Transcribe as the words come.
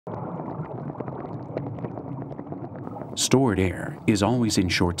Stored air is always in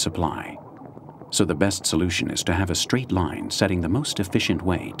short supply, so the best solution is to have a straight line setting the most efficient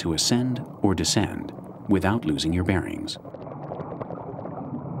way to ascend or descend without losing your bearings.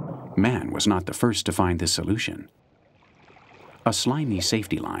 Man was not the first to find this solution. A slimy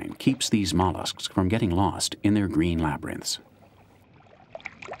safety line keeps these mollusks from getting lost in their green labyrinths.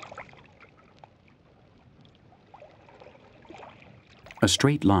 A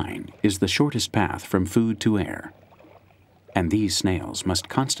straight line is the shortest path from food to air, and these snails must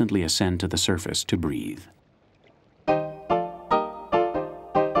constantly ascend to the surface to breathe.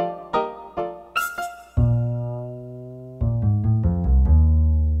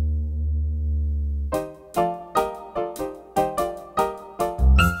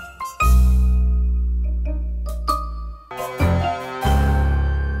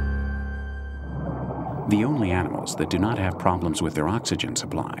 The only animals that do not have problems with their oxygen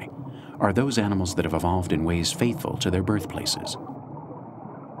supply are those animals that have evolved in ways faithful to their birthplaces.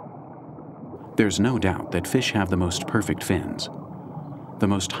 There's no doubt that fish have the most perfect fins, the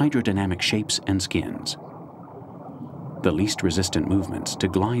most hydrodynamic shapes and skins, the least resistant movements to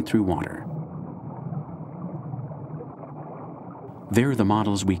glide through water. They're the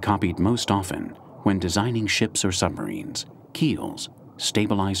models we copied most often when designing ships or submarines, keels,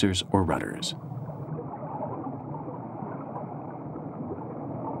 stabilizers, or rudders.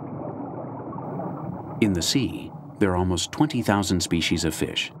 In the sea, there are almost 20,000 species of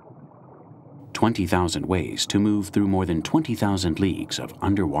fish, 20,000 ways to move through more than 20,000 leagues of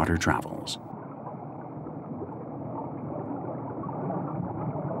underwater travels.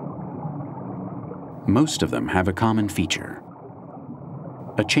 Most of them have a common feature: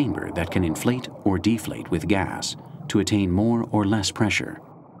 a chamber that can inflate or deflate with gas to attain more or less pressure,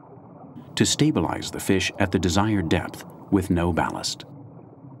 to stabilize the fish at the desired depth with no ballast.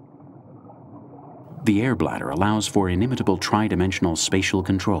 The air bladder allows for inimitable tri-dimensional spatial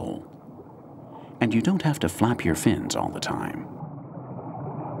control, and you don't have to flap your fins all the time.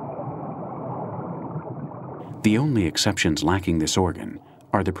 The only exceptions lacking this organ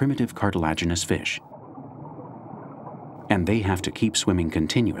are the primitive cartilaginous fish, and they have to keep swimming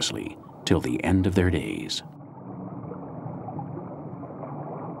continuously till the end of their days.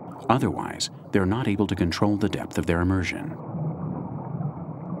 Otherwise, they're not able to control the depth of their immersion.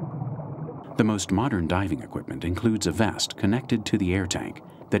 The most modern diving equipment includes a vest connected to the air tank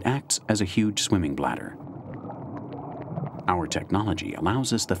that acts as a huge swimming bladder. Our technology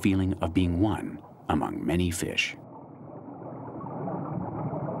allows us the feeling of being one among many fish.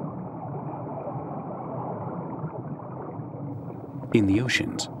 In the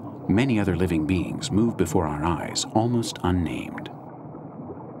oceans, many other living beings move before our eyes almost unnamed.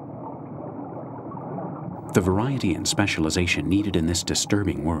 The variety and specialization needed in this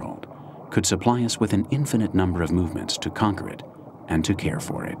disturbing world could supply us with an infinite number of movements to conquer it and to care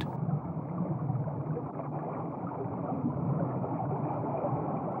for it.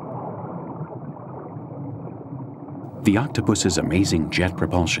 The octopus's amazing jet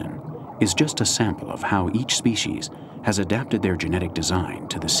propulsion is just a sample of how each species has adapted their genetic design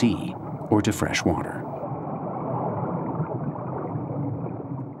to the sea or to fresh water.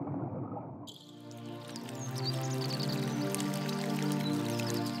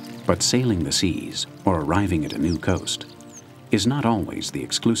 But sailing the seas or arriving at a new coast is not always the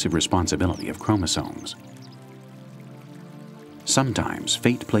exclusive responsibility of chromosomes. Sometimes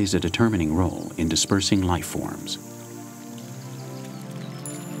fate plays a determining role in dispersing life forms.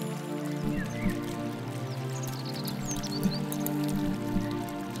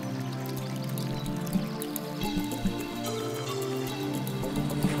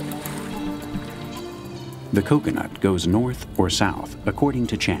 The coconut goes north or south according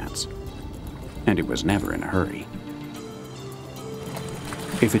to chance, and it was never in a hurry.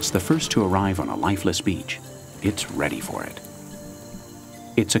 If it's the first to arrive on a lifeless beach, it's ready for it.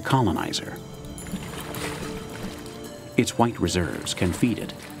 It's a colonizer. Its white reserves can feed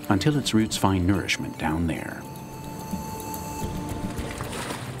it until its roots find nourishment down there.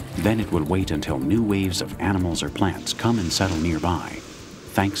 Then it will wait until new waves of animals or plants come and settle nearby,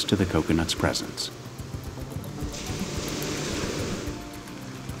 thanks to the coconut's presence.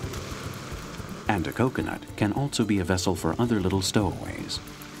 And a coconut can also be a vessel for other little stowaways.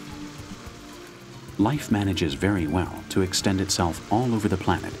 Life manages very well to extend itself all over the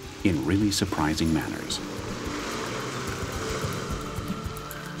planet in really surprising manners.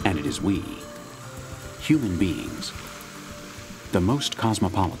 And it is we, human beings, the most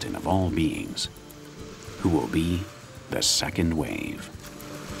cosmopolitan of all beings, who will be the second wave.